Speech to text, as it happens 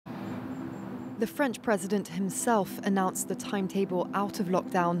The French president himself announced the timetable out of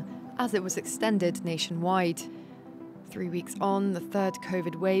lockdown as it was extended nationwide. 3 weeks on, the third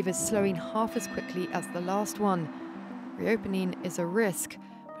COVID wave is slowing half as quickly as the last one. Reopening is a risk,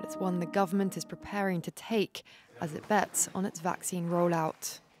 but it's one the government is preparing to take as it bets on its vaccine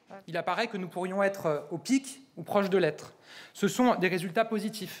rollout. Il apparaît que nous pourrions être au pic ou proche de l'être. Ce sont des résultats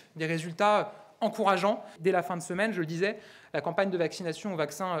positifs, des résultats encourageants. Dès la fin de semaine, je le disais, la campagne de vaccination au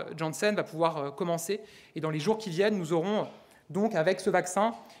vaccin Janssen va pouvoir commencer. Et dans les jours qui viennent, nous aurons donc avec ce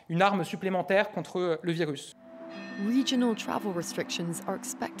vaccin une arme supplémentaire contre le virus. Regional travel restrictions are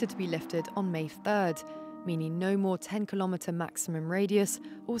expected to be lifted on May 3rd, meaning no more 10-kilometre maximum radius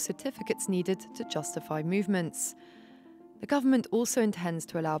or certificates needed to justify movements. The government also intends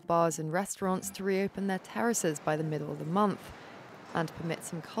to allow bars and restaurants to reopen their terraces by the middle of the month and permit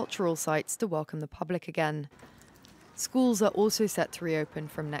some cultural sites to welcome the public again. Schools are also set to reopen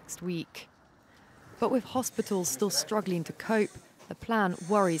from next week. But with hospitals still struggling to cope, the plan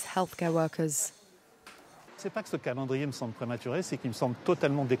worries healthcare workers. Ce n'est pas que ce calendrier me semble prématuré, c'est qu'il me semble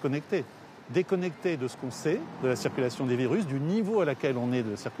totalement déconnecté. Déconnecté de ce qu'on sait de la circulation des virus, du niveau à laquelle on est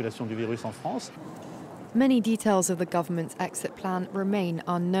de la circulation du virus en France. Many details of the government's exit plan remain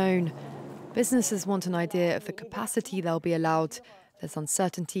unknown. Businesses want an idea of the capacity they'll be allowed. There's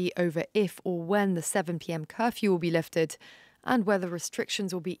uncertainty over if or when the 7 p.m. curfew will be lifted and whether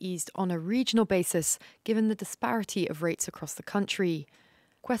restrictions will be eased on a regional basis, given the disparity of rates across the country.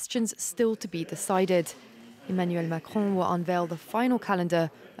 Questions still to be decided. Emmanuel Macron will unveil the final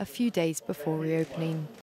calendar a few days before reopening.